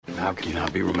How can you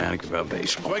not be romantic about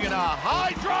baseball? Swinging a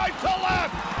high drive to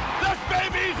left. This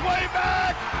baby's way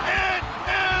back. It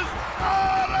is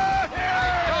out of here.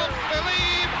 Don't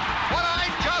believe what I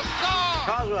just saw.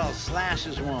 Coswell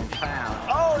slashes one foul.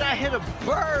 Oh, that hit a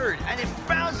bird, and it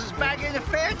bounces back into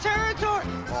fair territory.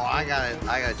 Oh, I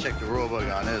gotta check the rule book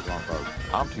on this one, folks.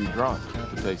 I'm too drunk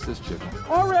to taste this chicken.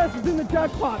 Our ass is in the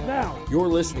jackpot now. You're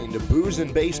listening to Booze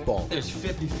and Baseball. There's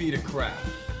 50 feet of crap,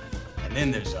 and then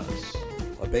there's us.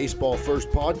 A baseball-first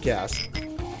podcast,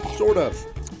 sort of,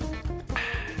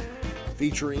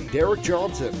 featuring Derek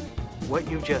Johnson. What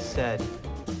you just said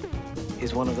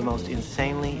is one of the most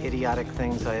insanely idiotic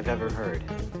things I have ever heard.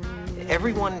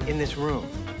 Everyone in this room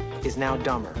is now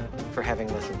dumber for having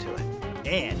listened to it.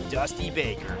 And Dusty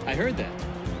Baker. I heard that.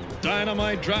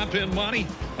 Dynamite drop-in money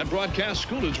at broadcast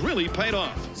school has really paid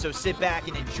off. So sit back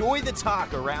and enjoy the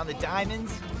talk around the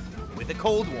diamonds with a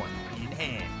cold one in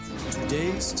hand.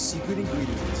 Today's secret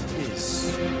ingredient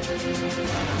is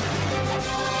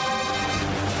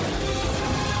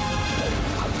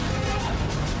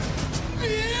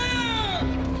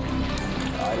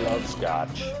I love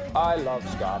scotch. I love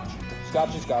scotch.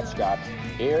 Scotchy, scotch, scotch.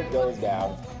 Here it goes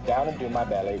down into my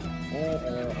belly.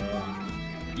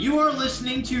 You are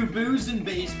listening to Booze and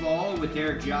Baseball with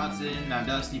Derek Johnson. I'm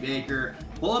Dusty Baker.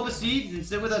 Pull up a seat and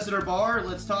sit with us at our bar.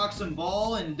 Let's talk some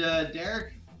ball. And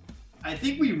Derek, I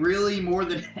think we really, more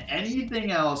than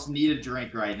anything else, need a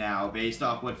drink right now based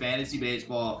off what fantasy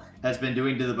baseball has been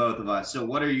doing to the both of us. So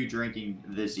what are you drinking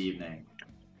this evening?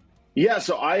 Yeah,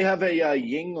 so I have a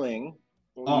Yuengling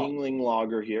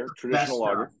lager here, traditional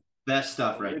lager. Best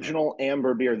stuff right Original there.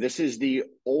 Amber beer. This is the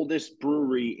oldest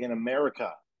brewery in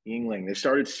America, Yuengling. They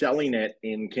started selling it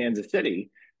in Kansas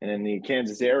City and in the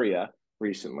Kansas area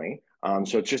recently.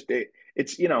 So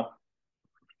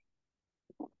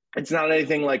it's not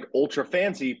anything like ultra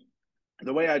fancy.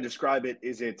 The way I describe it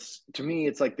is to me,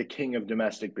 it's like the king of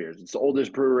domestic beers. It's the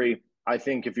oldest brewery. I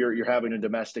think if you're having a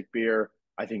domestic beer,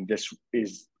 I think this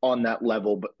is on that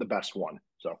level, but the best one.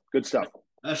 So good stuff.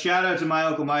 A shout out to my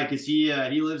Uncle Mike, because he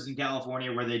lives in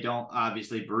California where they don't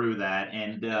obviously brew that.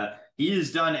 And he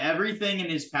has done everything in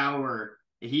his power.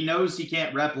 He knows he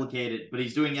can't replicate it, but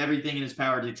he's doing everything in his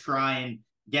power to try and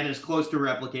get as close to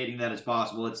replicating that as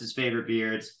possible. It's his favorite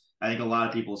beer. It's, I think, a lot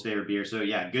of people's favorite beer. So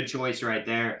yeah, good choice right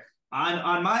there.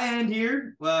 On my end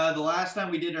here, the last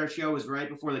time we did our show was right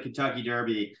before the Kentucky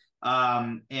Derby.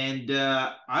 I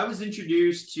was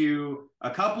introduced to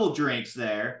a couple drinks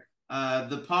there.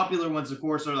 The popular ones, of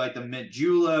course, are like the mint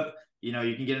julep. You know,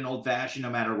 you can get an old fashioned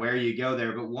no matter where you go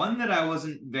there. But one that I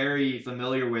wasn't very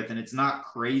familiar with, and it's not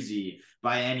crazy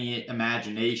by any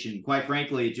imagination. Quite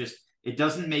frankly, it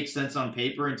doesn't make sense on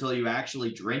paper until you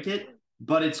actually drink it.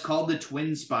 But it's called the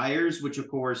Twin Spires, which, of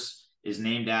course, is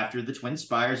named after the Twin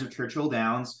Spires of Churchill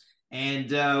Downs. And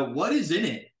what is in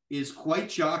it is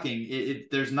quite shocking.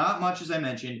 There's not much, as I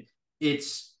mentioned.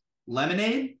 It's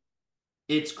lemonade.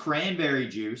 It's cranberry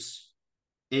juice.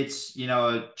 It's,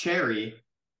 a cherry.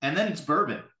 And then it's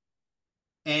bourbon.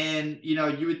 And,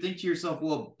 you would think to yourself,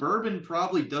 well, bourbon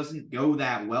probably doesn't go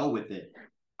that well with it.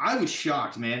 I was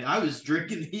shocked, man. I was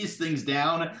drinking these things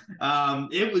down.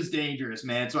 It was dangerous,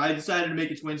 man. So I decided to make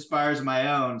a Twin Spires of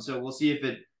my own. So we'll see if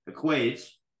it equates.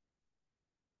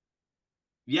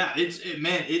 Yeah,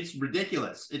 it's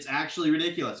ridiculous. It's actually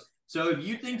ridiculous. So if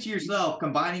you think to yourself,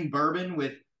 combining bourbon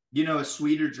with, a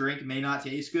sweeter drink may not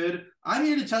taste good, I'm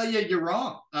here to tell you you're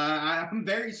wrong. I'm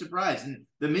very surprised. And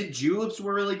the mint juleps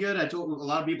were really good. A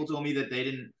lot of people told me that they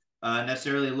didn't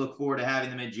necessarily look forward to having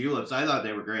the mint juleps. I thought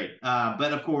they were great.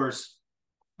 But of course,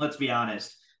 let's be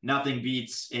honest, nothing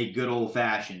beats a good old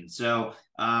fashioned. So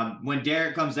when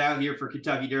Derek comes out here for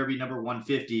Kentucky Derby number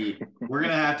 150, we're going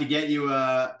to have to get you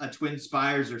a Twin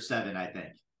Spires or 7, I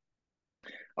think.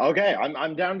 Okay,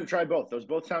 I'm down to try both. Those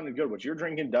both sounded good. What you're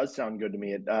drinking does sound good to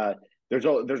me. There's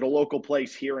a local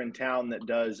place here in town that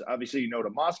does, obviously, what a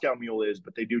Moscow Mule is,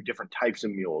 but they do different types of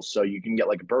mules. So you can get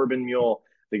like a bourbon mule.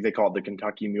 I think they call it the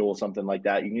Kentucky Mule, something like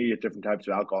that. You can get different types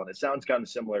of alcohol, and it sounds kind of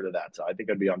similar to that. So I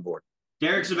think I'd be on board.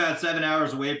 Derek's about 7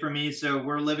 hours away from me, so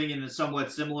we're living in a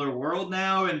somewhat similar world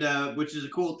now, and which is a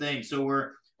cool thing. So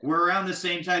we're around the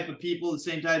same type of people, the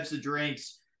same types of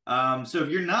drinks. So if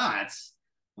you're not,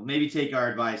 well, maybe take our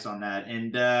advice on that.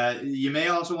 And you may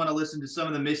also want to listen to some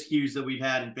of the miscues that we've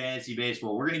had in fantasy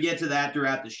baseball. We're going to get to that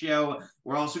throughout the show.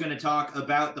 We're also going to talk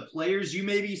about the players you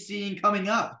may be seeing coming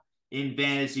up in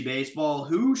fantasy baseball.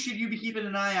 Who should you be keeping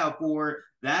an eye out for?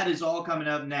 That is all coming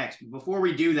up next. Before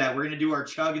we do that, we're going to do our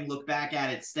chug and look back at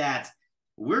its stats.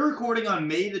 We're recording on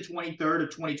May the 23rd of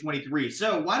 2023.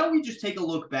 So why don't we just take a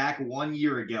look back 1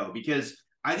 year ago? Because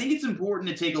I think it's important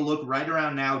to take a look right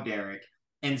around now, Derek,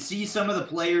 and see some of the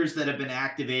players that have been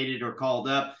activated or called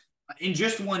up in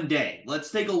just one day.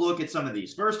 Let's take a look at some of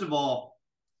these. First of all,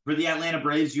 for the Atlanta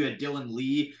Braves, you had Dylan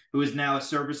Lee, who is now a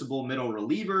serviceable middle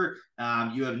reliever.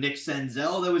 You have Nick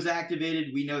Senzel that was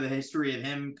activated. We know the history of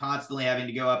him constantly having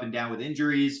to go up and down with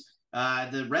injuries.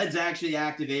 The Reds actually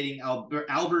activating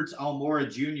Albert Almora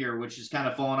Jr., which has kind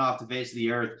of fallen off the face of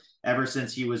the earth ever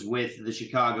since he was with the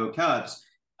Chicago Cubs.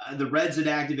 The Reds had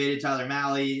activated Tyler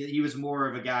Mahle. He was more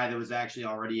of a guy that was actually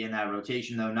already in that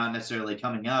rotation, though, not necessarily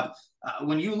coming up.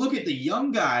 When you look at the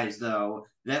young guys, though,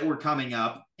 that were coming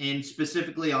up, and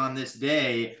specifically on this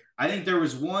day, I think there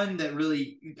was one that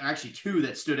really, actually two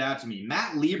that stood out to me.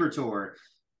 Matt Liberatore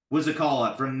was a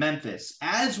call-up from Memphis,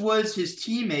 as was his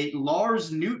teammate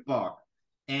Lars Nootbaar.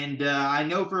 And I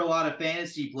know for a lot of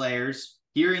fantasy players,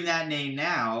 hearing that name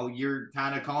now, you're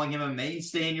kind of calling him a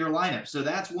mainstay in your lineup. So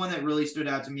that's one that really stood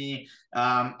out to me.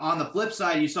 On the flip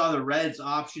side, you saw the Reds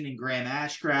optioning Graham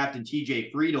Ashcraft and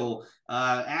TJ Friedl.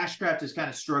 Ashcraft has kind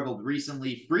of struggled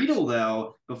recently. Friedl,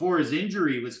 though, before his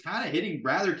injury, was kind of hitting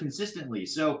rather consistently.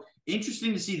 So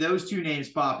interesting to see those two names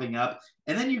popping up.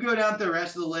 And then you go down to the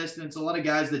rest of the list, and it's a lot of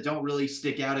guys that don't really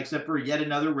stick out except for yet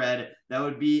another Red. That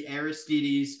would be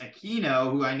Aristides Aquino,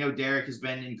 who I know Derek has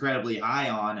been incredibly high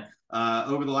on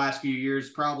over the last few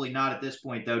years. Probably not at this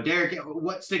point, though. Derek,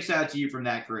 what sticks out to you from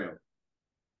that crew?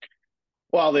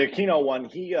 Well, the Aquino one,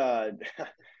 he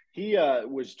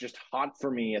was just hot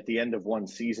for me at the end of one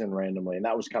season randomly, and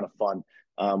that was kind of fun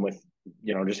with,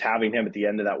 just having him at the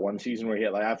end of that one season where he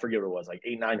had, I forget what it was,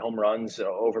 8-9 home runs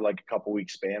over a couple week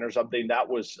span or something. That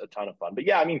was a ton of fun. But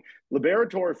yeah, I mean,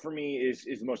 Liberatore for me is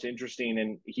the most interesting,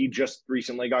 and he just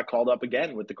recently got called up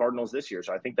again with the Cardinals this year.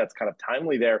 So I think that's kind of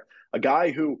timely there. A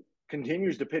guy who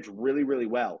continues to pitch really, really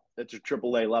well at the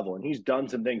AAA level, and he's done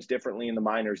some things differently in the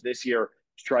minors this year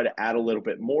to try to add a little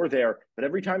bit more there. But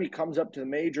every time he comes up to the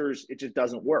majors, it just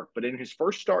doesn't work. But in his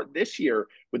first start this year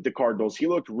with the Cardinals, he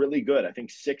looked really good. I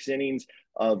think 6 innings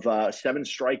of 7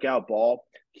 strikeout ball.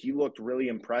 He looked really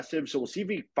impressive. So we'll see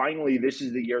if this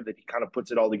is the year that he kind of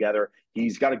puts it all together.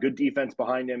 He's got a good defense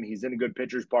behind him. He's in a good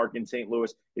pitcher's park in St.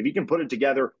 Louis. If he can put it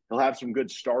together, he'll have some good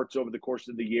starts over the course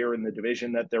of the year in the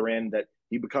division that they're in, that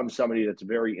he becomes somebody that's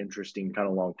very interesting kind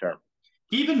of long term.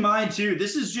 Keep in mind, too,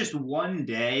 this is just one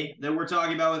day that we're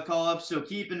talking about with call-ups. So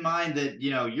keep in mind that,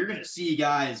 you're going to see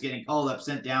guys getting called up,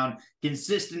 sent down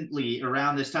consistently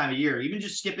around this time of year. Even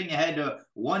just skipping ahead to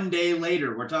one day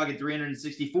later, we're talking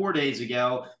 364 days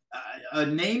ago. A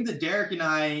name that Derek and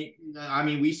I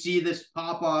mean, we see this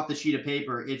pop off the sheet of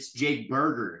paper. It's Jake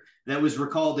Burger that was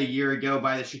recalled a year ago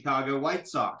by the Chicago White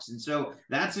Sox. And so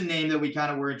that's a name that we kind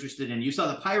of were interested in. You saw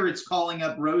the Pirates calling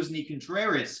up Rosny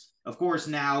Contreras, of course,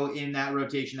 now in that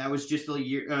rotation. That was just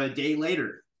a day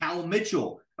later. Cal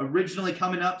Mitchell, originally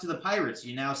coming up to the Pirates.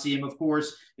 You now see him, of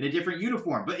course, in a different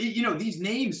uniform. But, these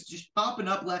names just popping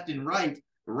up left and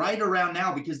right around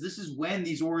now, because this is when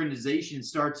these organizations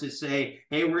start to say,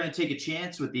 hey, we're going to take a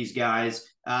chance with these guys.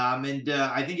 I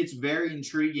think it's very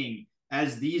intriguing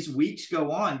as these weeks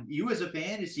go on. You as a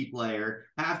fantasy player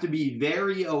have to be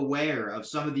very aware of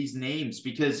some of these names,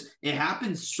 because it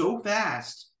happens so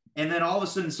fast. And then all of a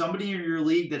sudden, somebody in your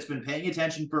league that's been paying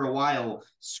attention for a while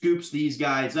scoops these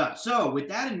guys up. So with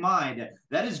that in mind,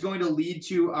 that is going to lead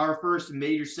to our first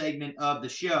major segment of the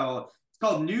show. It's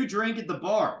called New Drink at the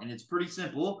Bar, and it's pretty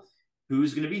simple.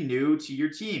 Who's going to be new to your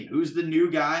team? Who's the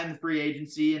new guy in the free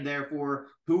agency, and therefore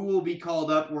who will be called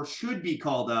up or should be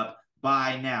called up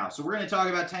by now? So we're going to talk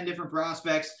about 10 different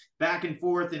prospects back and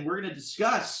forth, and we're going to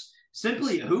discuss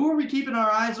simply who are we keeping our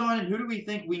eyes on and who do we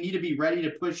think we need to be ready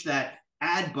to push that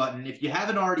add button if you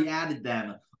haven't already added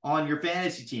them on your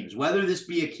fantasy teams. Whether this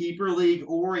be a keeper league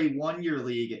or a one-year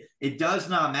league, it does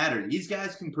not matter. These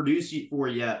guys can produce for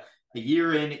you a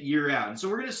year in, year out. And so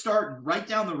we're going to start right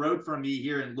down the road from me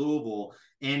here in Louisville.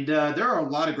 And there are a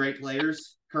lot of great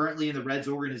players currently in the Reds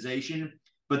organization,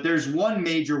 but there's one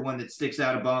major one that sticks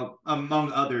out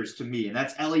among others to me, and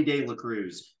that's Elly De La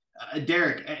Cruz.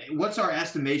 Derek, what's our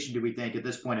estimation, do we think, at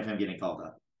this point of him getting called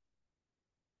up?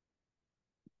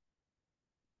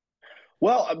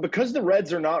 Well, because the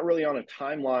Reds are not really on a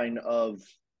timeline of,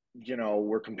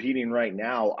 we're competing right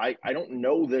now, I don't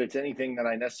know that it's anything that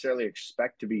I necessarily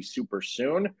expect to be super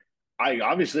soon. I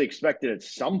obviously expect it at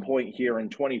some point here in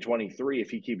 2023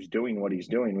 if he keeps doing what he's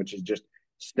doing, which is just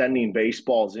sending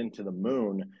baseballs into the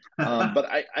moon. But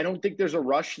I don't think there's a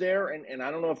rush there, and I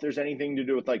don't know if there's anything to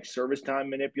do with service time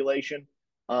manipulation.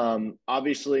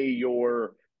 Obviously,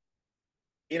 you're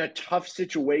in a tough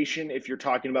situation if you're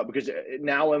talking about, because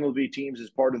now MLB teams is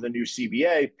part of the new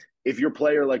CBA. If your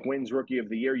player wins Rookie of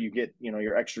the Year, you get,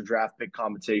 your extra draft pick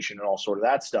compensation and all sort of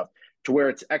that stuff. to where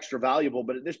it's extra valuable.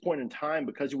 But at this point in time,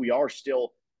 because we are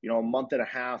still, a month and a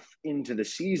half into the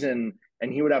season,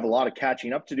 and he would have a lot of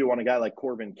catching up to do on a guy like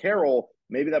Corbin Carroll,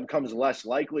 maybe that becomes less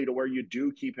likely to where you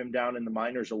do keep him down in the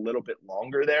minors a little bit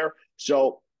longer there.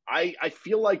 So I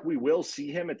feel like we will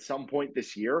see him at some point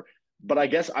this year, but I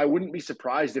guess I wouldn't be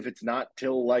surprised if it's not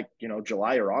till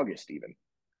July or August even.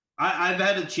 I've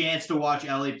had a chance to watch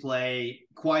Ellie play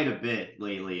quite a bit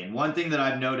lately. And one thing that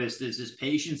I've noticed is his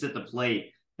patience at the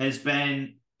plate has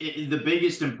been the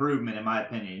biggest improvement, in my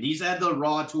opinion. He's had the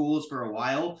raw tools for a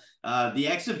while. The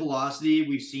exit velocity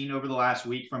we've seen over the last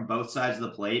week from both sides of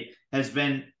the plate has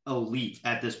been elite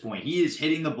at this point. He is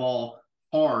hitting the ball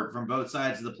hard from both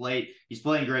sides of the plate. He's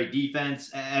playing great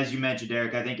defense. As you mentioned,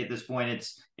 Derek, I think at this point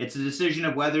it's a decision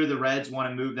of whether the Reds want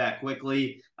to move that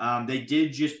quickly. They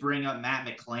did just bring up Matt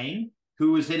McClain,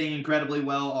 who was hitting incredibly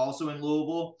well also in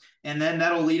Louisville. And then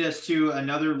that'll lead us to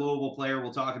another Louisville player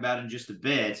we'll talk about in just a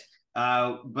bit.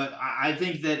 But I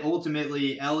think that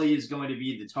ultimately Ellie is going to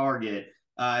be the target.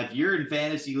 If you're in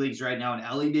fantasy leagues right now and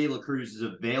Ellie De La Cruz is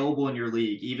available in your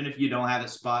league, even if you don't have a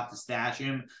spot to stash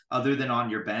him other than on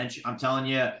your bench, I'm telling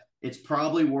you, it's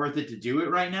probably worth it to do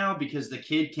it right now because the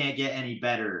kid can't get any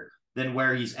better than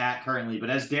where he's at currently.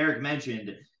 But as Derek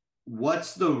mentioned,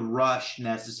 what's the rush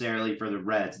necessarily for the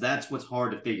Reds? That's what's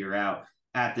hard to figure out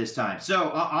at this time. So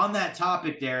on that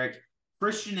topic, Derek,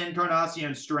 Christian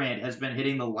Encarnacion Strand has been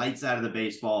hitting the lights out of the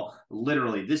baseball.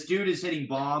 Literally, this dude is hitting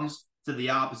bombs to the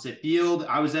opposite field.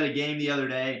 I was at a game the other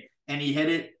day, and he hit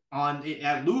it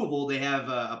at Louisville. They have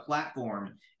a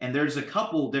platform, and there's a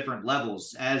couple different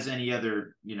levels, as any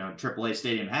other AAA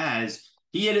stadium has.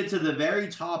 He hit it to the very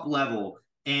top level,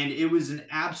 and it was an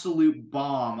absolute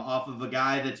bomb off of a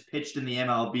guy that's pitched in the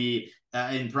MLB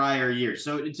in prior years.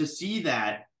 So to see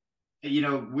that.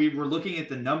 We were looking at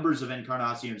the numbers of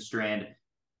Encarnacion Strand.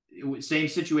 Same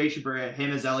situation for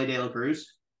him as Ellie De La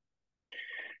Cruz?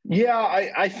 Yeah,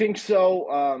 I think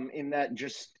so. In that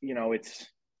just,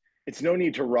 it's no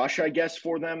need to rush, I guess,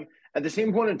 for them. At the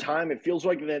same point in time, it feels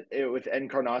like that with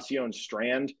Encarnacion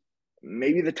Strand,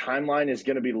 maybe the timeline is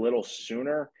going to be a little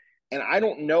sooner. And I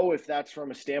don't know if that's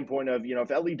from a standpoint of, if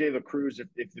Ellie De La Cruz,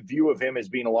 if the view of him as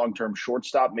being a long-term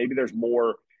shortstop, maybe there's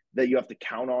more that you have to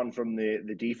count on from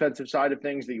the defensive side of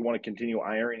things that you want to continue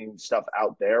ironing stuff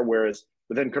out there. Whereas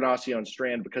with Encarnacion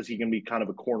Strand, because he can be kind of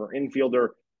a corner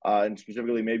infielder, and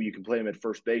specifically maybe you can play him at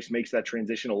first base, makes that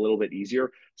transition a little bit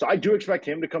easier. So I do expect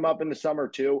him to come up in the summer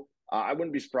too. I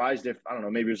wouldn't be surprised if, I don't know,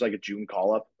 maybe it was like a June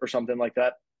call-up or something like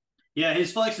that. Yeah,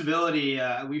 his flexibility,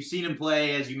 we've seen him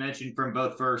play, as you mentioned, from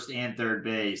both first and third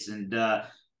base. And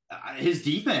his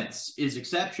defense is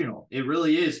exceptional. It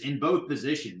really is in both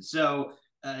positions. So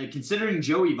considering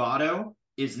Joey Votto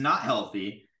is not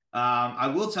healthy, I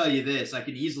will tell you this. I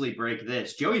can easily break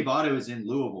this. Joey Votto is in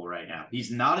Louisville right now.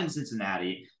 He's not in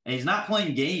Cincinnati, and he's not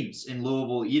playing games in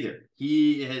Louisville either.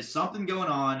 He has something going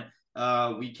on.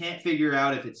 We can't figure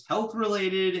out if it's health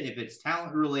related, if it's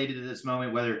talent related at this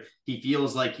moment, whether he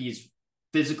feels like he's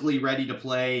physically ready to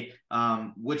play.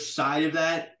 Which side of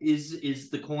that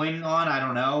is the coin on? I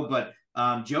don't know, but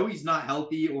Joey's not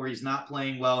healthy, or he's not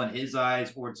playing well in his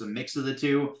eyes, or it's a mix of the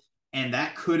two. And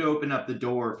that could open up the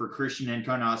door for Christian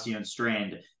Encarnacion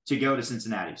Strand to go to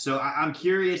Cincinnati. So I'm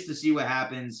curious to see what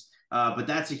happens, but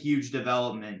that's a huge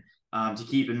development to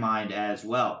keep in mind as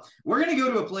well. We're going to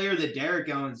go to a player that Derek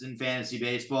owns in fantasy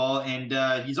baseball,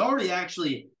 and he's already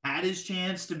actually had his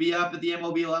chance to be up at the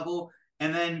MLB level,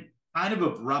 and then kind of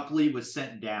abruptly was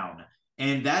sent down.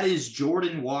 And that is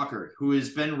Jordan Walker, who has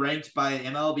been ranked by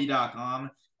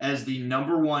MLB.com as the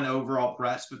 #1 overall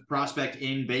prospect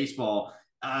in baseball.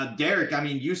 Derek, I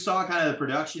mean, you saw kind of the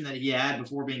production that he had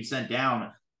before being sent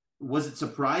down. Was it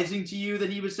surprising to you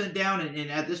that he was sent down? And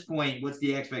at this point, what's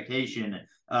the expectation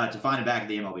to find him back at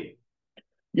the MLB?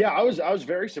 Yeah, I was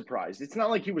very surprised. It's not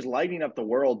like he was lighting up the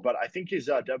world, but I think his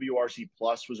WRC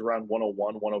plus was around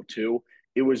 101, 102.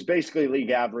 It was basically league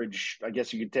average. I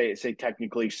guess you could say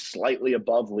technically slightly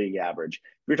above league average.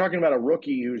 If you're talking about a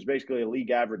rookie who's basically a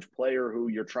league average player who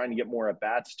you're trying to get more at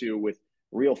bats to with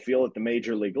real feel at the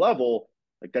major league level,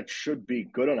 like that should be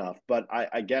good enough. But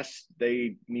I guess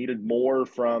they needed more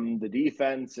from the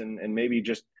defense and maybe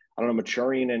just, I don't know,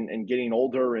 maturing and getting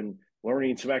older and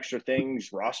learning some extra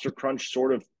things, roster crunch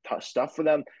sort of stuff for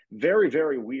them. Very,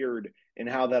 very weird in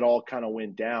how that all kind of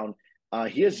went down.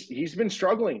 He's been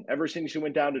struggling ever since he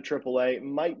went down to AAA.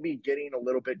 Might be getting a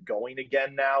little bit going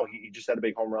again now. He just had a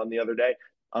big home run the other day.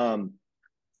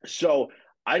 So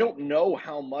I don't know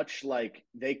how much like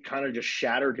they kind of just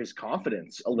shattered his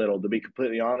confidence a little, to be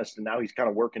completely honest. And now he's kind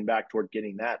of working back toward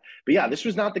getting that. But yeah, this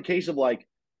was not the case of like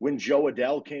when Joe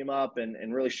Adell came up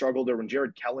and really struggled, or when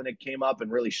Jared Kelenic came up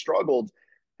and really struggled,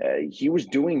 he was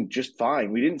doing just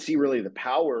fine. We didn't see really the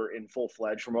power in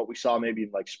full-fledged from what we saw maybe in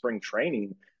like spring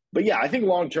training. But yeah, I think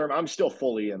long-term, I'm still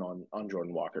fully in on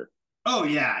Jordan Walker. Oh,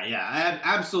 yeah,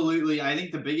 absolutely. I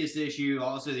think the biggest issue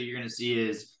also that you're going to see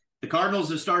is the Cardinals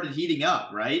have started heating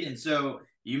up, right? And so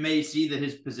you may see that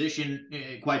his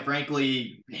position, quite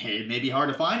frankly, it may be hard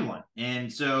to find one.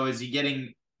 And so is he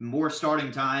getting more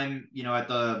starting time, at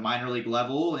the minor league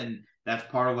level? And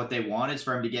that's part of what they want, is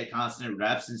for him to get constant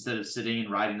reps instead of sitting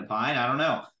and riding the pine. I don't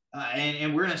know.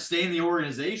 And we're going to stay in the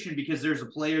organization because there's a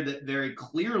player that very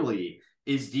clearly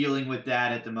is dealing with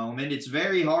that at the moment. It's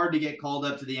very hard to get called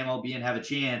up to the MLB and have a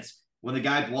chance when the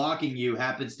guy blocking you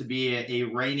happens to be a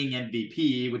reigning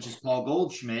MVP, which is Paul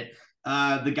Goldschmidt.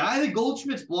 The guy that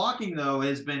Goldschmidt's blocking, though,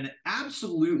 has been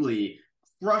absolutely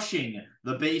crushing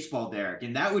the baseball, Derek,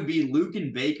 and that would be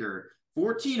Luken Baker.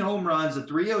 14 home runs, a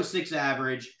 306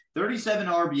 average, 37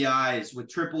 RBIs with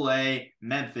AAA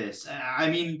Memphis.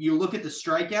 I mean, you look at the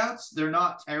strikeouts, they're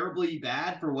not terribly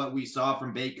bad for what we saw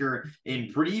from Baker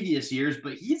in previous years,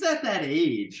 but he's at that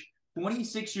age,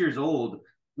 26 years old,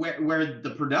 where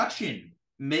the production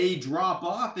may drop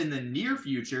off in the near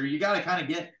future. You got to kind of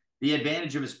get the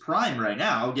advantage of his prime right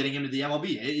now, getting him to the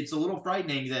MLB. It's a little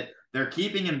frightening that they're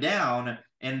keeping him down,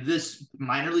 and this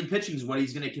minor league pitching is what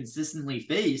he's going to consistently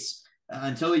face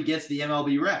until he gets the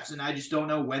MLB reps. And I just don't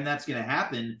know when that's going to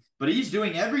happen, but he's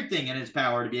doing everything in his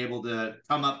power to be able to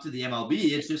come up to the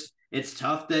MLB. It's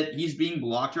tough that he's being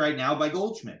blocked right now by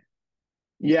Goldschmidt.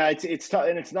 Yeah, it's tough.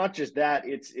 And it's not just that,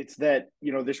 it's that,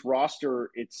 this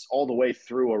roster, it's all the way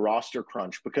through a roster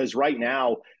crunch, because right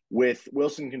now with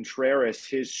Wilson Contreras,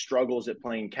 his struggles at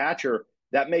playing catcher,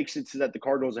 that makes it so that the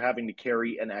Cardinals are having to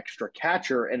carry an extra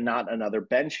catcher and not another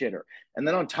bench hitter. And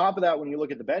then on top of that, when you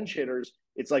look at the bench hitters,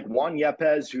 it's like Juan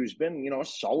Yepez, who's been, a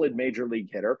solid major league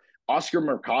hitter. Oscar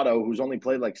Mercado, who's only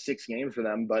played like 6 games for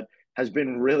them, but has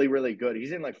been really, really good.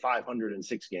 He's in like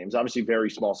 506 games, obviously very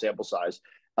small sample size.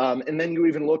 And then you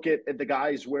even look at the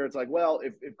guys where it's like, well,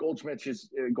 if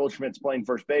Goldschmidt's playing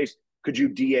first base, could you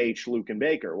DH Luken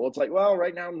Baker? Well, it's like, well,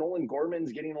 right now Nolan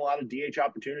Gorman's getting a lot of DH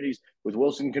opportunities with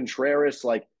Wilson Contreras.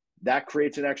 Like, that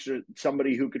creates an extra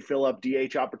somebody who could fill up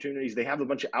DH opportunities. They have a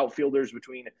bunch of outfielders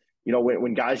between,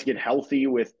 when guys get healthy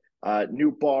with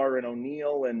Nootbaar and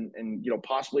O'Neill and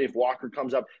possibly if Walker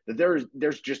comes up, that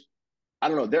there's just, I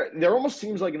don't know, there almost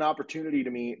seems like an opportunity to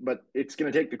me, but it's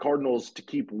going to take the Cardinals to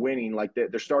keep winning. Like,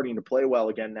 they're starting to play well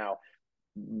again now.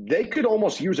 They could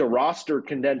almost use a roster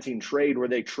condensing trade where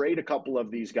they trade a couple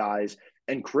of these guys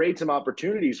and create some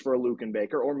opportunities for a Luken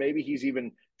Baker, or maybe he's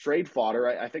even trade fodder.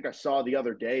 I think I saw the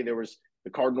other day the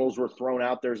Cardinals were thrown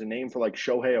out there's a name for like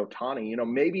Shohei Ohtani.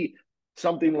 Maybe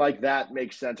something like that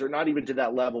makes sense, or not even to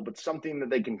that level, but something that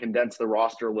they can condense the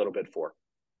roster a little bit for.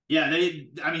 Yeah,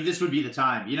 this would be the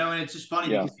time, and it's just funny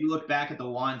because you look back at the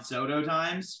Juan Soto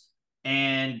times,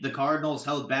 and the Cardinals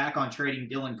held back on trading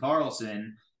Dylan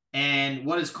Carlson. And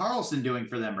what is Carlson doing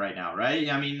for them right now, right?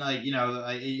 I mean,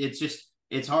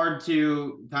 it's hard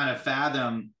to kind of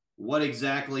fathom what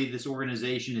exactly this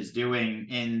organization is doing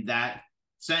in that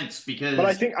sense, because. But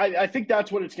I think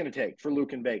that's what it's going to take for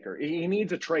Luken Baker. He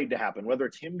needs a trade to happen, whether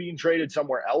it's him being traded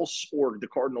somewhere else or the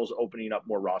Cardinals opening up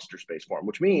more roster space for him,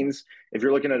 which means if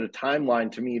you're looking at a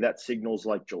timeline, to me, that signals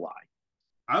like July.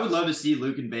 I would love to see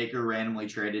Luken Baker randomly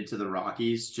traded to the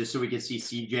Rockies just so we could see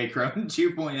CJ Cron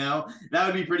 2.0. That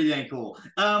would be pretty dang cool.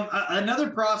 Another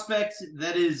prospect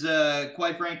that is,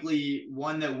 quite frankly,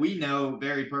 one that we know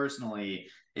very personally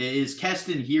is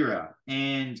Keston Hiura.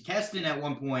 And Keston at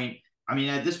one point, I mean,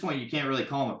 at this point, you can't really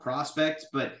call him a prospect,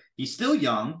 but he's still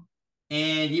young.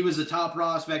 And he was a top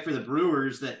prospect for the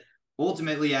Brewers that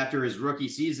ultimately, after his rookie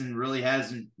season, really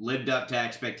hasn't lived up to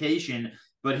expectation.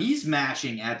 But he's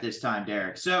mashing at this time,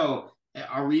 Derek. So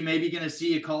are we maybe going to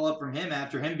see a call up from him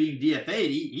after him being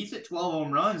DFA'd? He's at 12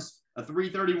 home runs, a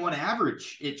 331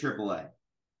 average at AAA.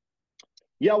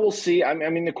 Yeah, we'll see. I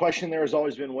mean, the question there has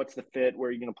always been, what's the fit? Where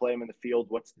are you going to play him in the field?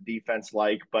 What's the defense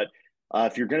like? But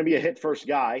if you're going to be a hit-first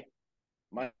guy,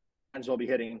 might as well be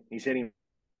hitting. He's hitting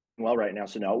well right now.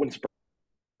 So, no, it wouldn't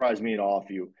surprise me at all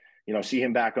if you see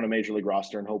him back on a major league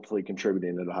roster and hopefully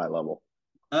contributing at a high level.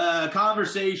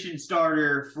 Conversation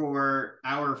starter for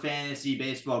our fantasy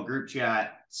baseball group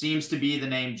chat seems to be the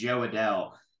name Joe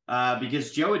Adell,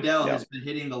 because Joe Adell has been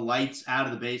hitting the lights out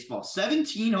of the baseball.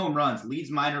 17 home runs, leads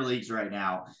minor leagues right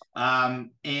now,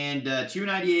 and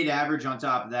 298 average on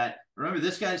top of that. Remember,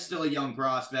 this guy's still a young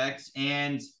prospect,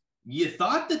 and you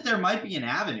thought that there might be an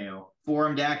avenue for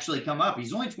him to actually come up.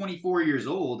 He's only 24 years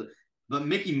old, but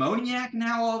Mickey Moniak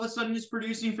now all of a sudden is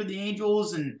producing for the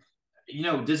Angels, and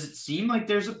does it seem like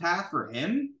there's a path for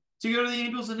him to go to the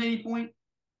Angels at any point?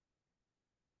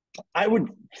 I would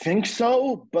think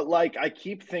so, but like I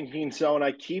keep thinking so, and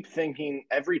I keep thinking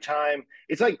every time.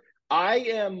 It's like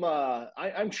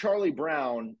I'm Charlie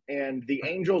Brown, and the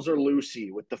Angels are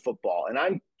Lucy with the football, and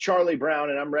I'm Charlie Brown,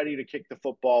 and I'm ready to kick the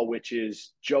football, which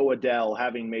is Jo Adell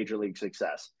having major league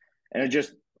success, and it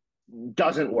just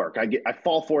doesn't work. I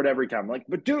fall for it every time. Like,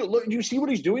 but dude, look, you see what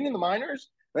he's doing in the minors?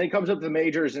 Then he comes up to the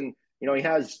majors, and he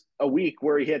has a week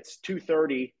where he hits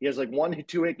 230. He has like 1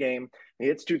 2-hit game. He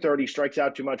hits 230, strikes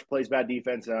out too much, plays bad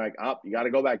defense, and I'm like, you got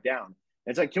to go back down.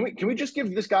 And it's like, can we just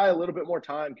give this guy a little bit more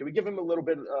time? Can we give him a little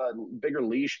bit bigger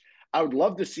leash? I would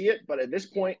love to see it, but at this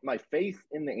point, my faith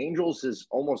in the Angels has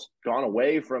almost gone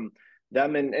away from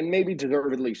them, and maybe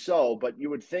deservedly so. But you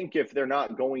would think if they're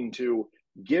not going to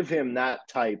give him that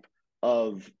type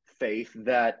of faith,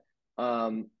 that I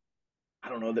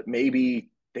don't know, that maybe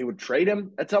they would trade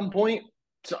him at some point.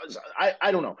 So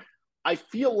I don't know. I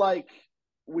feel like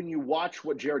when you watch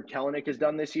what Jared Kelenic has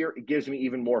done this year, it gives me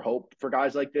even more hope for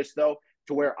guys like this, though,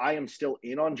 to where I am still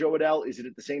in on Jo Adell. Is it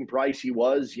at the same price he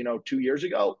was, 2 years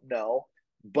ago? No,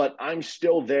 but I'm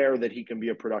still there that he can be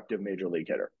a productive major league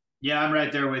hitter. Yeah, I'm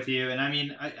right there with you. And I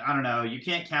mean, I don't know. You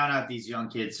can't count out these young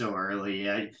kids so early.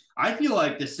 I feel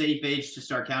like the safe age to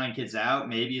start counting kids out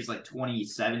maybe is like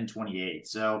 27, 28.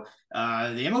 So the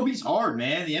MLB's hard,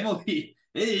 man. The MLB,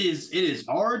 it is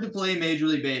hard to play Major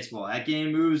League Baseball. That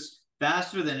game moves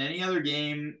faster than any other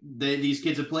game that these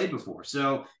kids have played before.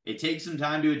 So it takes some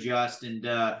time to adjust. And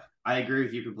I agree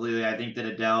with you completely. I think that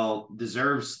Adell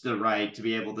deserves the right to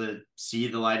be able to see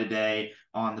the light of day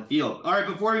on the field. All right,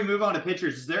 before we move on to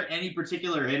pitchers, is there any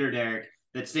particular hitter, Derek,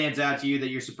 that stands out to you that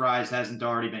you're surprised hasn't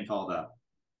already been called up?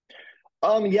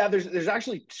 Yeah, there's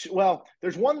actually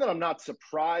there's one that I'm not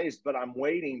surprised, but I'm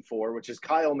waiting for, which is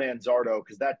Kyle Manzardo,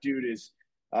 because that dude is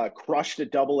crushed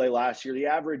at Double-A last year. The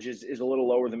average is a little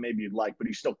lower than maybe you'd like, but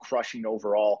he's still crushing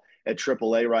overall at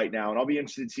Triple-A right now. And I'll be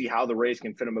interested to see how the Rays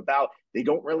can fit him about. They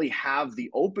don't really have the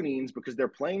openings because they're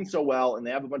playing so well, and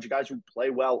they have a bunch of guys who play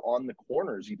well on the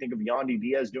corners. You think of Yandy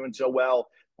Diaz doing so well.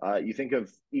 You think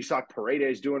of Isaac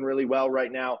Paredes doing really well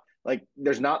right now. Like,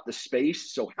 there's not the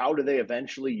space. So how do they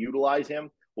eventually utilize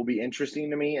him will be interesting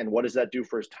to me. And what does that do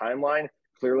for his timeline?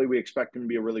 Clearly, we expect him to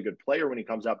be a really good player when he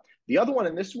comes up. The other one,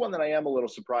 and this is one that I am a little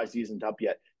surprised he isn't up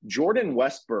yet, Jordan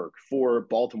Westburg for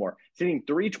Baltimore. He's hitting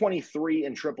 .323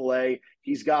 in AAA.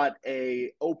 He's got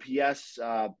a OPS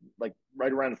like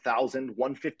right around 1,000,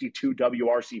 152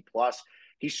 WRC plus.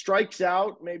 He strikes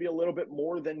out maybe a little bit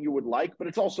more than you would like, but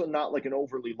it's also not like an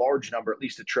overly large number, at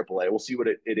least at AAA. We'll see what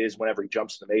it is whenever he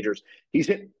jumps to the majors. He's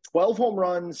hit 12 home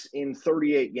runs in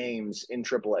 38 games in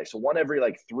AAA. So one every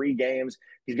like 3 games.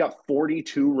 He's got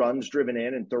 42 runs driven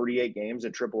in 38 games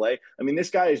at AAA. I mean, this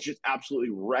guy is just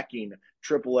absolutely wrecking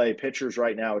AAA pitchers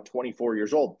right now at 24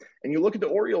 years old. And you look at the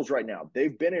Orioles right now,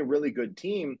 they've been a really good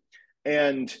team.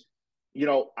 And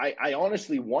I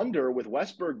honestly wonder, with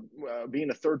Westburg being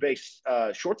a third base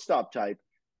shortstop type,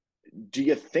 do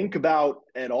you think about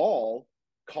at all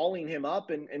calling him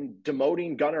up and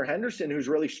demoting Gunnar Henderson, who's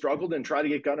really struggled, and try to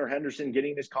get Gunnar Henderson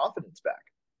getting his confidence back?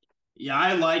 Yeah,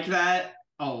 I like that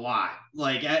a lot.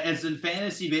 Like, as a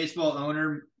fantasy baseball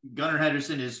owner, Gunnar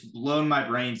Henderson has blown my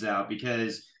brains out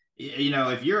because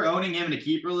if you're owning him in a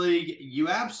keeper league, you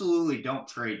absolutely don't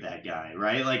trade that guy,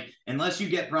 right? Like, unless you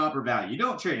get proper value, you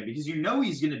don't trade him because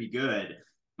he's going to be good.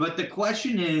 But the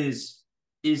question is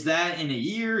that in a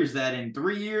year? Is that in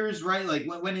 3 years, right? Like,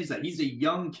 when is that? He's a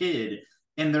young kid,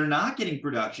 and they're not getting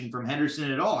production from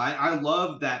Henderson at all. I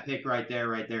love that pick right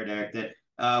there, Derek, that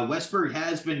Westburg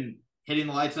has been hitting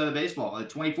the lights out of baseball.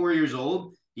 At 24 years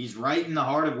old, he's right in the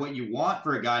heart of what you want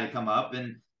for a guy to come up.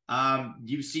 And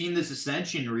you've seen this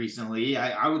ascension recently.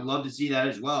 I would love to see that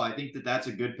as well. I think that that's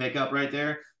a good pickup right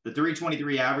there. The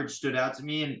 323 average stood out to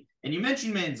me. And you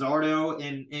mentioned Manzardo,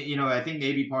 and I think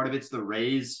maybe part of it's the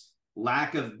Rays'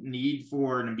 lack of need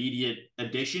for an immediate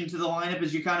addition to the lineup,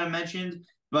 as you kind of mentioned.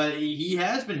 But he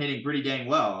has been hitting pretty dang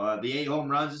well. The 8 home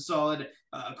runs is solid.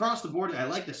 Across the board, I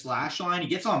like the slash line. He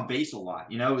gets on base a lot.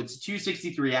 It's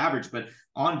 263 average, but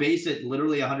on base at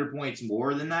literally 100 points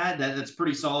more than that. That's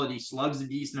pretty solid. He slugs a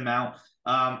decent amount.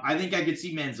 I think I could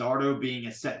see Manzardo being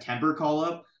a September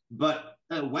call-up, but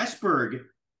Westburg,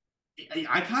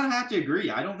 I kind of have to agree.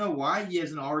 I don't know why he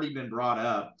hasn't already been brought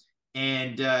up,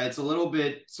 and it's a little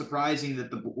bit surprising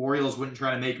that the Orioles wouldn't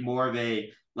try to make more of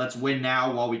a let's win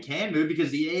now while we can move,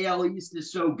 because the AL East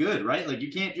is so good, right? Like,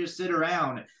 you can't just sit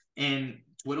around and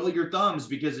twiddle your thumbs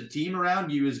because a team around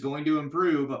you is going to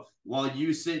improve while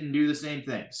you sit and do the same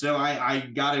thing. So I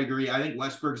got to agree. I think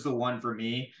Westburg's the one for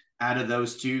me out of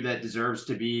those two that deserves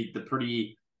to be the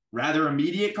pretty rather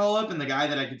immediate call up and the guy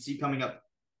that I could see coming up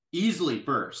easily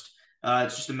first.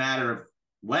 It's just a matter of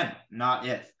when, not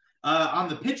if. On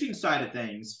the pitching side of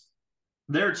things,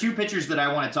 there are two pitchers that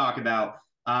I want to talk about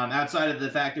outside of the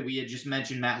fact that we had just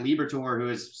mentioned Matt Liberatore, who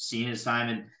has seen his time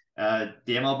in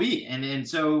the MLB. And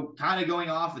so kind of going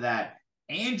off of that,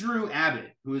 Andrew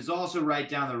Abbott, who is also right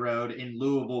down the road in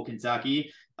Louisville,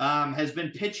 Kentucky, has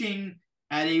been pitching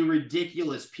at a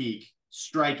ridiculous peak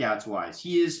strikeouts wise.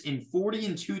 He is in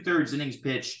 40 2/3 innings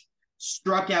pitched,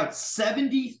 struck out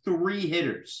 73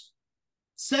 hitters.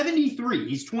 73.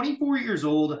 He's 24 years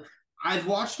old. I've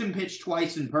watched him pitch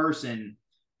twice in person,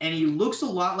 and he looks a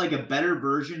lot like a better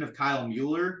version of Kyle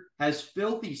Mueller, has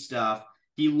filthy stuff.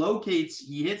 He locates,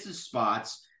 he hits his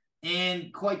spots,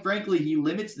 and quite frankly, he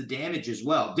limits the damage as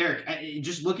well. Derek,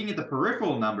 just looking at the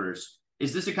peripheral numbers,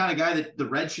 is this the kind of guy that the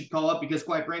Reds should call up because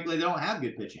quite frankly, they don't have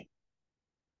good pitching?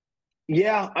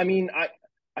 Yeah, I mean,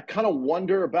 I kind of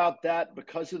wonder about that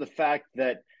because of the fact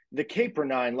that the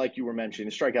K/9, like you were mentioning,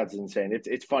 the strikeouts is insane.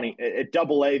 It's funny. At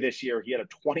AA this year, he had a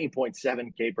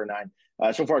 20.7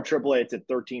 K/9. So far at AAA, it's at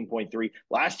 13.3.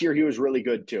 Last year, he was really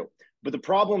good too. But the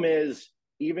problem is,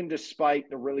 even despite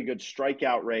the really good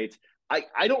strikeout rates,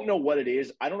 I don't know what it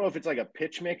is. I don't know if it's like a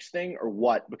pitch mix thing or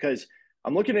what, because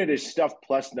I'm looking at his stuff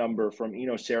plus number from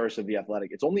Eno Saris of The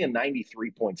Athletic. It's only a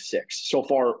 93.6 so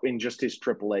far in just his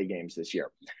AAA games this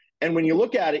year. And when you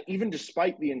look at it, even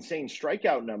despite the insane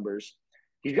strikeout numbers,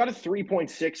 he's got a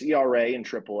 3.6 ERA in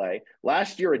AAA.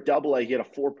 Last year at AA, he had a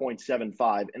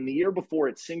 4.75. And the year before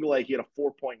at single A, he had a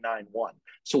 4.91.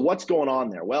 So what's going on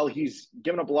there? Well, he's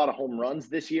given up a lot of home runs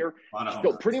this year.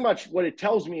 So pretty much what it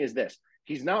tells me is this.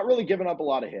 He's not really giving up a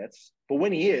lot of hits, but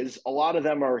when he is, a lot of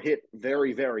them are hit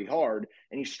very, very hard,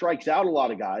 and he strikes out a lot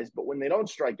of guys. But when they don't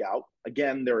strike out,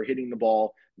 again, they're hitting the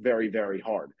ball very, very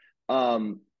hard.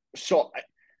 So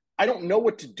I don't know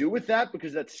what to do with that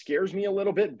because that scares me a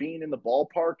little bit, being in the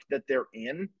ballpark that they're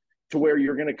in, to where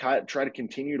you're going to try to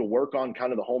continue to work on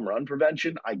kind of the home run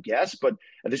prevention, I guess. But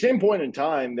at the same point in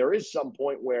time, there is some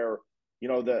point where, you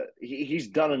know, he's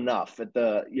done enough at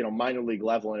the, you know, minor league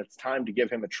level, and it's time to give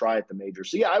him a try at the major.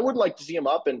 So yeah, I would like to see him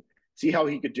up and see how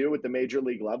he could do at the major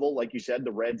league level. Like you said,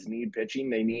 the Reds need pitching.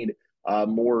 They need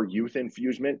more youth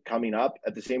infusement coming up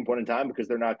at the same point in time because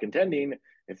they're not contending.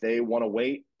 If they want to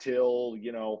wait till,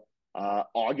 you know,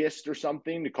 August or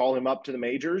something to call him up to the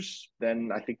majors,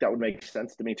 then I think that would make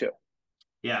sense to me too.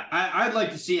 Yeah, I'd like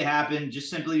to see it happen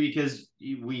just simply because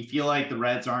we feel like the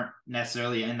Reds aren't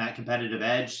necessarily in that competitive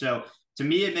edge. So to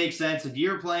me, it makes sense. If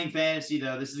you're playing fantasy,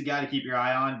 though, this is a guy to keep your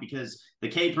eye on because the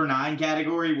K/9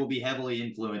 category will be heavily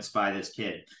influenced by this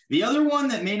kid. The other one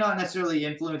that may not necessarily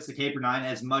influence the K/9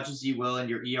 as much as you will in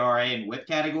your ERA and WHIP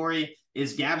category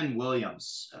is Gavin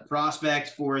Williams, a prospect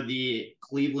for the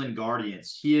Cleveland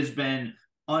Guardians. He has been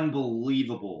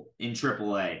unbelievable in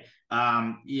AAA.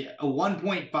 A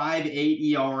 1.58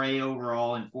 ERA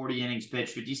overall in 40 innings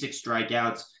pitched, 56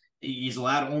 strikeouts. He's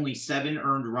allowed only 7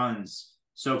 earned runs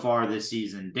so far this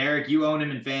season. Derek, you own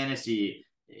him in fantasy.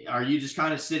 Are you just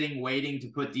kind of sitting waiting to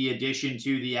put the addition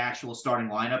to the actual starting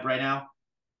lineup right now?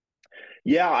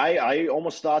 Yeah, I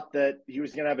almost thought that he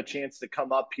was going to have a chance to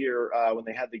come up here when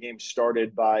they had the game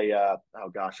started by,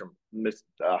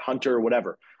 Hunter,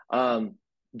 whatever.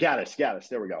 Gaddis,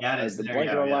 there we go. Gaddis, the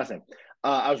blank on last name.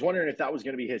 I was wondering if that was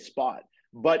going to be his spot.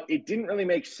 But it didn't really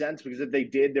make sense because if they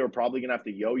did, they were probably going to have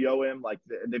to yo-yo him. Like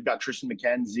they've got Tristan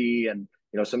McKenzie and,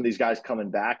 you know, some of these guys coming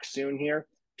back soon here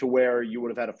to where you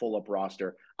would have had a full-up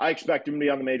roster. I expect him to be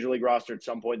on the major league roster at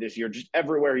some point this year. Just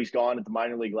everywhere he's gone at the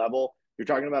minor league level, you're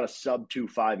talking about a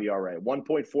sub-2.5 ERA,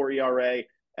 1.4 ERA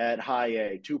at high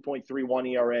A,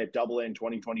 2.31 ERA at double A in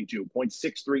 2022,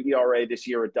 0.63 ERA this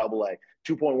year at double A,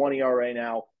 2.1 ERA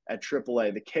now at triple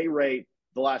A. The K rate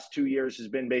the last 2 years has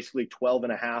been basically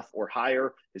 12.5 or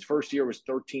higher. His first year was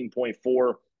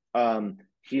 13.4.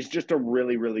 He's just a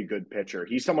really, really good pitcher.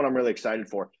 He's someone I'm really excited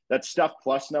for. That stuff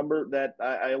plus number that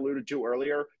I alluded to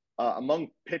earlier, among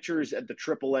pitchers at the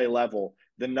AAA level,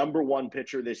 the number one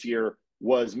pitcher this year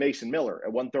was Mason Miller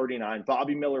at 139.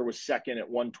 Bobby Miller was second at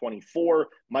 124.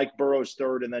 Mike Burrows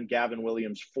third, and then Gavin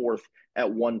Williams fourth at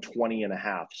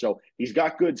 120.5. So he's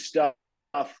got good stuff.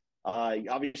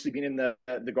 Obviously, being in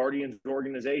the Guardians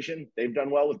organization, they've done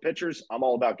well with pitchers. I'm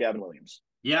all about Gavin Williams.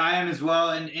 Yeah, I am as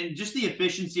well. And just the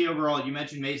efficiency overall, you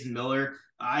mentioned Mason Miller.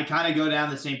 I kind of go down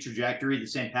the same trajectory, the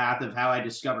same path of how I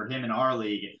discovered him in our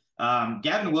league.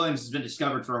 Gavin Williams has been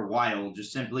discovered for a while,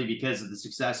 just simply because of the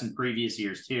success in previous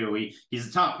years too. He's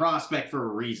a top prospect for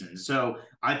a reason. So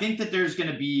I think that there's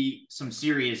going to be some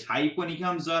serious hype when he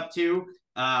comes up too.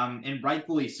 and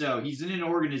rightfully so. He's in an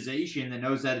organization that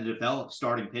knows how to develop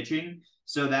starting pitching.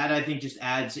 So that, I think, just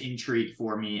adds intrigue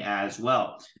for me as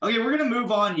well. Okay, we're going to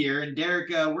move on here. And Derek,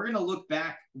 we're going to look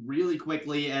back really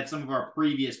quickly at some of our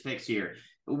previous picks here.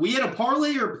 We had a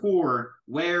parlay or pour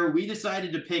where we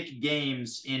decided to pick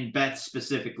games in bets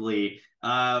specifically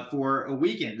for a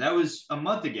weekend. That was a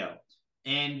month ago.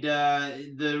 And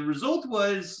the result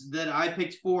was that I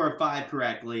picked 4 of 5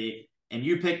 correctly, and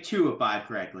you picked 2 of 5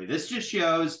 correctly. This just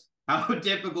shows how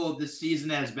difficult this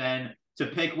season has been to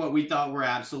pick what we thought were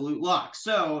absolute locks.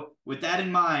 So with that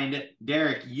in mind,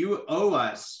 Derek, you owe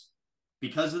us,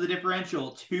 because of the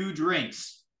differential, 2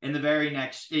 drinks in the very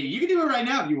next. You can do it right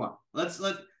now if you want. All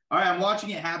right, I'm watching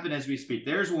it happen as we speak.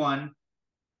 There's 1,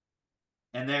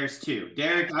 and there's 2.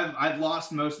 Derek, I've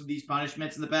lost most of these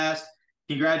punishments in the past.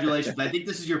 Congratulations. I think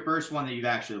this is your first one that you've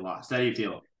actually lost. How do you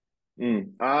feel?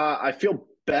 I feel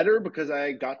better because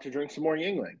I got to drink some more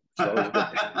Yuengling. So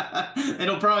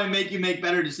it'll probably make you make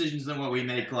better decisions than what we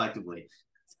made collectively.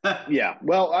 Yeah.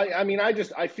 Well,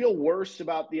 I feel worse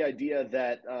about the idea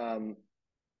that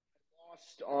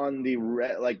lost on the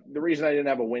the reason I didn't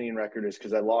have a winning record is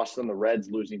because I lost on the Reds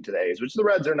losing to the A's, which the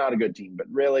Reds are not a good team, but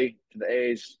really to the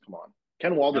A's, come on.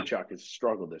 Ken Waldichuk has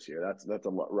struggled this year. That's a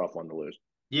rough one to lose.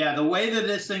 Yeah, the way that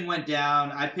this thing went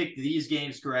down, I picked these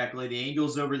games correctly. The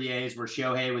Angels over the A's, where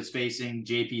Shohei was facing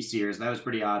JP Sears. That was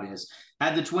pretty obvious.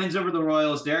 Had the Twins over the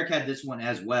Royals. Derek had this one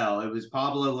as well. It was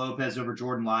Pablo Lopez over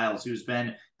Jordan Lyles, who's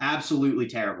been absolutely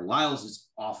terrible. Lyles is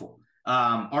awful.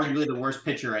 Arguably the worst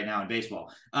pitcher right now in baseball.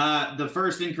 The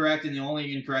first incorrect and the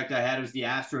only incorrect I had was the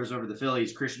Astros over the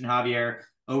Phillies. Christian Javier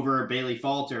over Bailey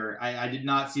Falter. I did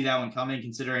not see that one coming,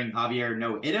 considering Javier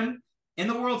no-hit him in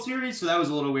the World Series, so that was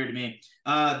a little weird to me.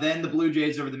 Then the Blue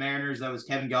Jays over the Mariners. That was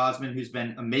Kevin Gausman, who's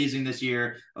been amazing this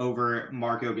year, over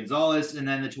Marco Gonzalez. And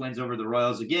then the Twins over the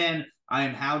Royals again. I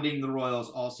am hounding the Royals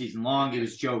all season long. It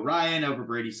was Joe Ryan over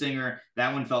Brady Singer.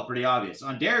 That one felt pretty obvious.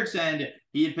 On Derek's end,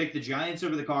 he had picked the Giants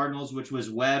over the Cardinals, which was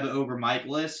Webb over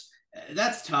Michaelis.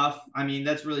 That's tough. I mean,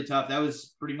 that's really tough. That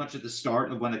was pretty much at the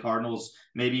start of when the Cardinals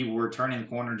maybe were turning the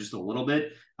corner just a little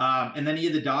bit. And then he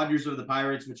had the Dodgers over the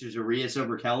Pirates, which is Arias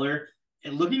over Keller.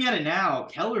 And looking at it now,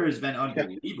 Keller has been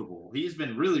unbelievable. He's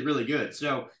been really, really good.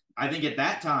 So I think at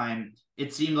that time,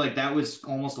 it seemed like that was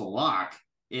almost a lock.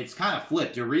 It's kind of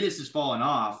flipped. Arias has fallen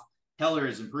off. Keller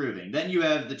is improving. Then you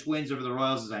have the Twins over the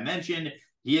Royals, as I mentioned.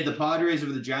 He had the Padres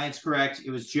over the Giants correct.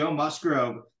 It was Joe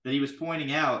Musgrove that he was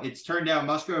pointing out. It's turned out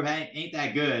Musgrove ain't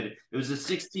that good. It was a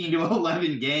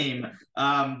 16-11 game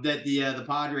that the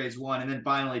Padres won. And then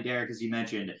finally, Derek, as you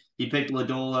mentioned, he picked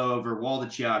Lodolo over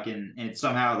Waldichuk, and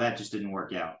somehow that just didn't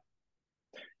work out.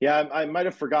 Yeah, I might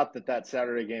have forgot that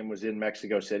Saturday game was in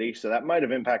Mexico City, so that might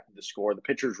have impacted the score. The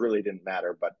pitchers really didn't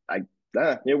matter, but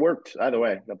it worked either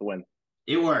way. Got the win.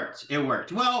 It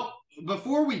worked. Well,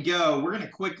 before we go, we're going to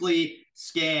quickly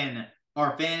scan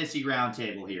our fantasy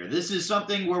roundtable here. This is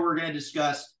something where we're going to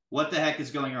discuss what the heck is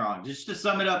going on. Just to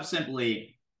sum it up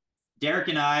simply, Derek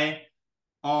and I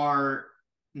are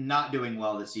not doing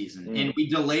well this season. And we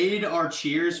delayed our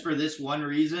cheers for this one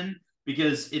reason,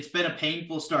 because it's been a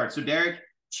painful start. So Derek,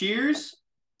 cheers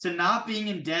to not being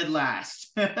in dead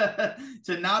last. Because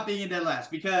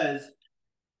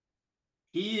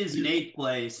he is in 8th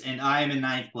place and I am in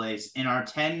 9th place in our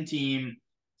 10-team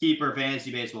keeper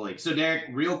fantasy baseball league. So Derek,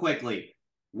 real quickly,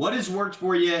 what has worked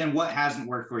for you and what hasn't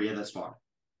worked for you thus far?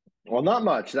 Well, not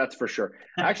much, that's for sure.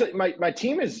 Actually, my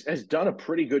team has done a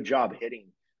pretty good job hitting.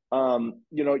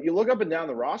 You look up and down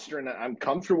the roster, and I'm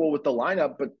comfortable with the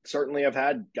lineup, but certainly I've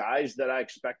had guys that I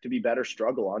expect to be better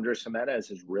struggle. Andres Jimenez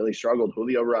has really struggled.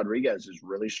 Julio Rodriguez has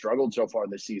really struggled so far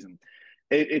this season.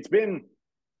 It's been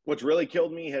what's really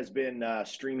killed me has been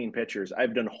streaming pitchers.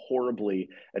 I've done horribly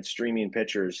at streaming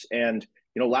pitchers. And,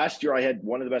 last year I had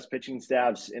one of the best pitching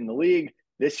staffs in the league.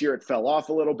 This year it fell off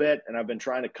a little bit, and I've been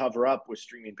trying to cover up with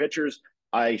streaming pitchers.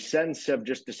 I since have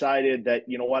just decided that,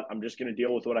 you know what, I'm just going to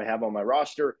deal with what I have on my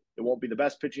roster. It won't be the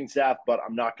best pitching staff, but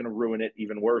I'm not going to ruin it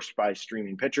even worse by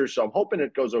streaming pitchers. So I'm hoping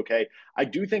it goes okay. I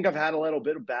do think I've had a little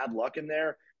bit of bad luck in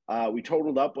there. We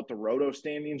totaled up what the Roto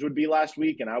standings would be last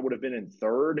week, and I would have been in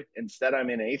 3rd. Instead, I'm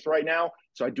in 8th right now.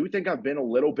 So I do think I've been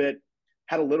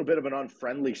had a little bit of an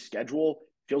unfriendly schedule.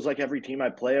 Feels like every team I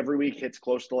play every week hits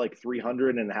close to like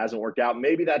 300 and it hasn't worked out.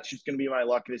 Maybe that's just going to be my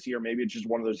luck this year. Maybe it's just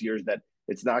one of those years that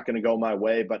it's not going to go my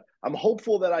way, but I'm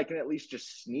hopeful that I can at least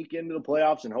just sneak into the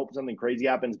playoffs and hope something crazy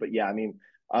happens. But yeah,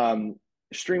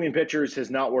 streaming pitchers has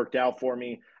not worked out for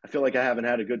me. I feel like I haven't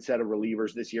had a good set of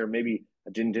relievers this year. Maybe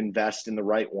I didn't invest in the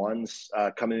right ones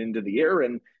coming into the year.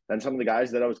 And then some of the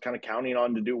guys that I was kind of counting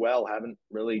on to do well haven't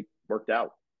really worked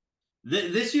out.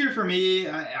 This year for me,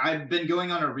 I've been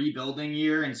going on a rebuilding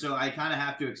year, and so I kind of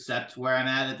have to accept where I'm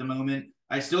at the moment.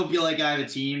 I still feel like I have a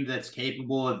team that's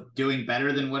capable of doing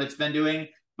better than what it's been doing,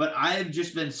 but I have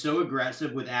just been so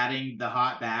aggressive with adding the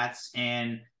hot bats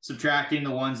and subtracting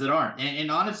the ones that aren't.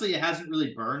 And honestly, it hasn't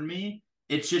really burned me.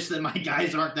 It's just that my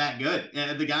guys aren't that good.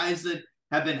 The guys that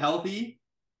have been healthy,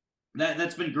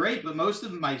 that's been great, but most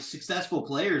of my successful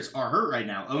players are hurt right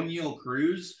now. O'Neal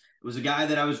Cruz was a guy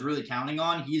that I was really counting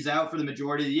on. He's out for the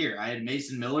majority of the year. I had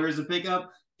Mason Miller as a pickup.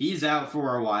 He's out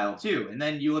for a while too. And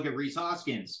then you look at Rhys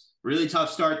Hoskins, really tough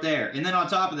start there. And then on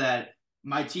top of that,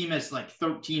 my team has like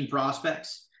 13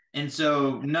 prospects. And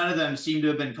so none of them seem to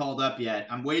have been called up yet.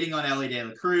 I'm waiting on Elly De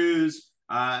La Cruz.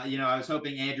 I was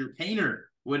hoping Andrew Painter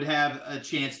would have a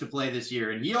chance to play this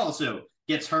year. And he also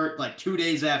gets hurt like 2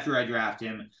 days after I draft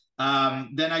him.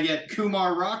 Then I get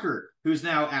Kumar Rocker, who's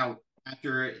now out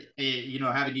after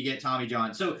having to get Tommy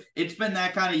John. So it's been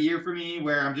that kind of year for me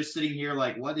where I'm just sitting here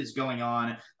like, what is going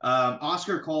on?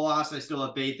 Oscar Colas, I still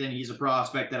have faith in. He's a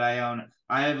prospect that I own.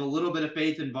 I have a little bit of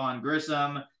faith in Vaughn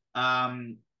Grissom.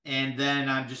 And then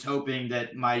I'm just hoping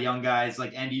that my young guys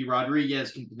like Endy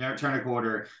Rodriguez can turn a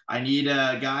quarter. I need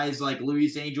guys like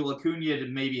Luis Angel Acuna to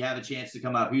maybe have a chance to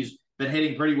come up, who's been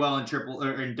hitting pretty well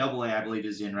in double A, I believe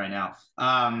is in right now.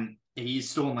 He's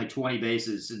stolen like 20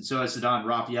 bases, and so is Ceddanne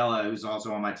Rafaela, who's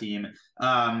also on my team.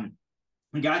 The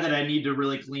guy that I need to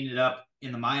really clean it up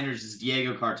in the minors is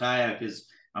Diego Cartaya, because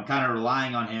I'm kind of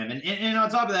relying on him. And on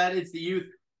top of that, it's the youth,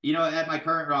 at my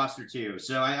current roster too.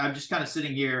 So I'm just kind of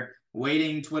sitting here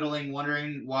waiting, twiddling,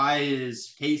 wondering why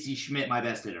is Casey Schmidt my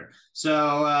best hitter.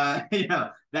 So,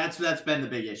 that's been the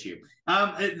big issue.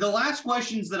 The last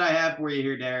questions that I have for you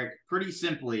here, Derek, pretty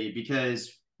simply, because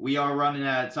we are running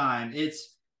out of time.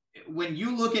 It's, when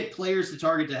you look at players to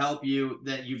target to help you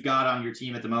that you've got on your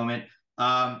team at the moment,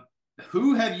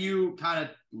 who have you kind of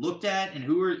looked at, and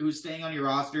who's staying on your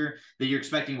roster that you're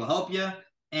expecting will help you?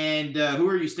 And who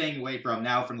are you staying away from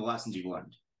now from the lessons you've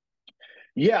learned?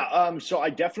 Yeah, so I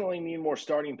definitely need more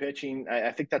starting pitching.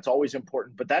 I think that's always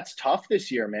important, but that's tough this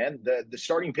year, man. The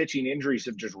starting pitching injuries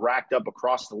have just racked up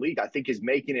across the league. I think is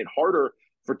making it harder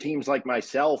for teams like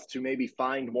myself to maybe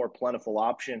find more plentiful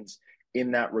options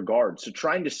in that regard. So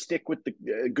trying to stick with the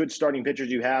good starting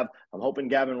pitchers you have. I'm hoping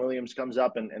Gavin Williams comes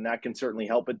up and that can certainly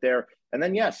help it there. And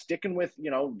then, sticking with,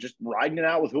 just riding it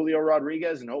out with Julio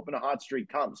Rodriguez and hoping a hot streak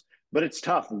comes. But it's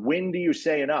tough. When do you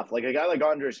say enough? Like a guy like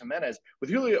Andres Jimenez, with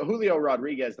Julio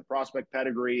Rodriguez, the prospect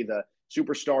pedigree, the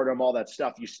superstardom, all that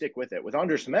stuff, you stick with it. With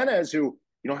Andres Jimenez, who,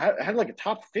 had like a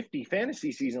top 50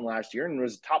 fantasy season last year and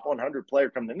was a top 100 player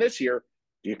coming in this year,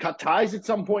 do you cut ties at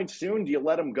some point soon? Do you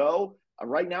let him go?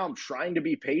 Right now, I'm trying to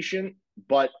be patient,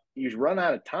 but you run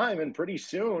out of time, and pretty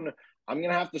soon I'm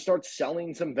going to have to start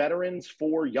selling some veterans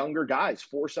for younger guys,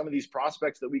 for some of these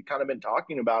prospects that we've kind of been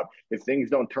talking about if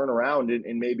things don't turn around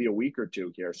in maybe a week or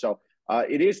two here. So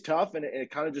it is tough, and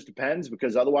it kind of just depends,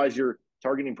 because otherwise you're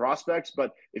targeting prospects.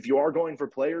 But if you are going for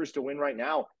players to win right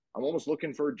now, I'm almost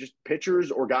looking for just pitchers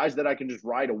or guys that I can just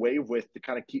ride a wave with to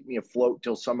kind of keep me afloat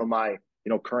till some of my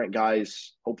current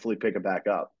guys hopefully pick it back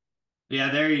up. Yeah,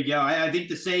 there you go. I think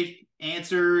the safe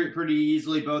answer, pretty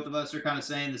easily, both of us are kind of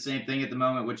saying the same thing at the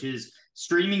moment, which is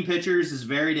streaming pitchers is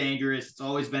very dangerous. It's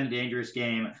always been a dangerous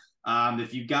game.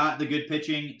 If you've got the good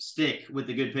pitching, stick with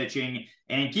the good pitching,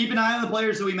 and keep an eye on the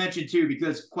players that we mentioned too,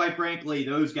 because quite frankly,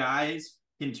 those guys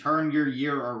can turn your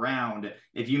year around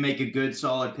if you make a good,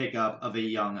 solid pickup of a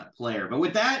young player. But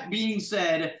with that being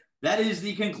said, that is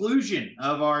the conclusion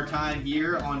of our time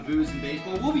here on Booze and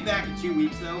Baseball. We'll be back in 2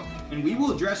 weeks, though, and we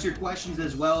will address your questions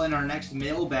as well in our next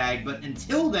mailbag. But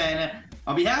until then,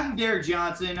 on behalf of Derek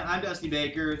Johnson, I'm Dusty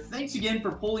Baker. Thanks again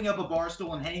for pulling up a bar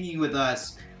stool and hanging with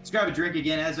us. Let's grab a drink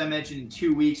again, as I mentioned, in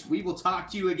 2 weeks. We will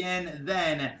talk to you again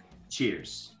then.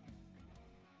 Cheers.